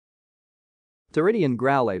Theridion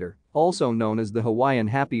Grallator, also known as the Hawaiian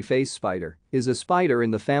happy face spider, is a spider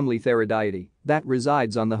in the family Theridiidae that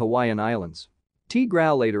resides on the Hawaiian Islands. T.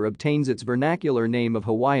 grallator obtains its vernacular name of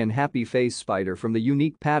Hawaiian happy face spider from the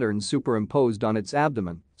unique patterns superimposed on its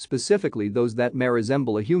abdomen, specifically those that may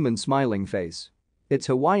resemble a human smiling face. Its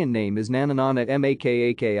Hawaiian name is nananana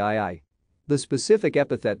makakiʻi. The specific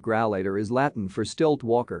epithet grallator is Latin for stilt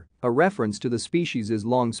walker, a reference to the species'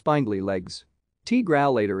 long spindly legs. T.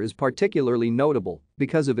 grallator is particularly notable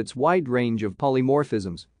because of its wide range of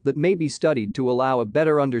polymorphisms that may be studied to allow a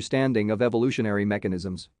better understanding of evolutionary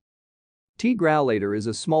mechanisms. T. grallator is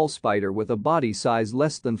a small spider with a body size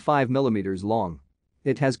less than 5 mm long.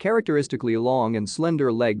 It has characteristically long and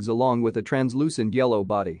slender legs along with a translucent yellow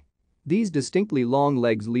body. These distinctly long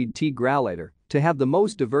legs lead T. grallator to have the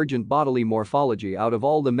most divergent bodily morphology out of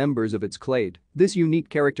all the members of its clade. This unique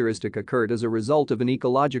characteristic occurred as a result of an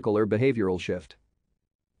ecological or behavioral shift.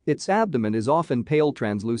 Its abdomen is often pale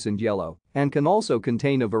translucent yellow and can also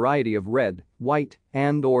contain a variety of red, white,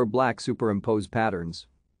 and/or black superimposed patterns.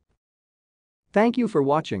 Thank you for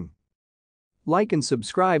watching. Like and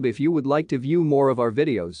subscribe if you would like to view more of our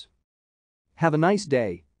videos. Have a nice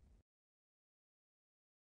day.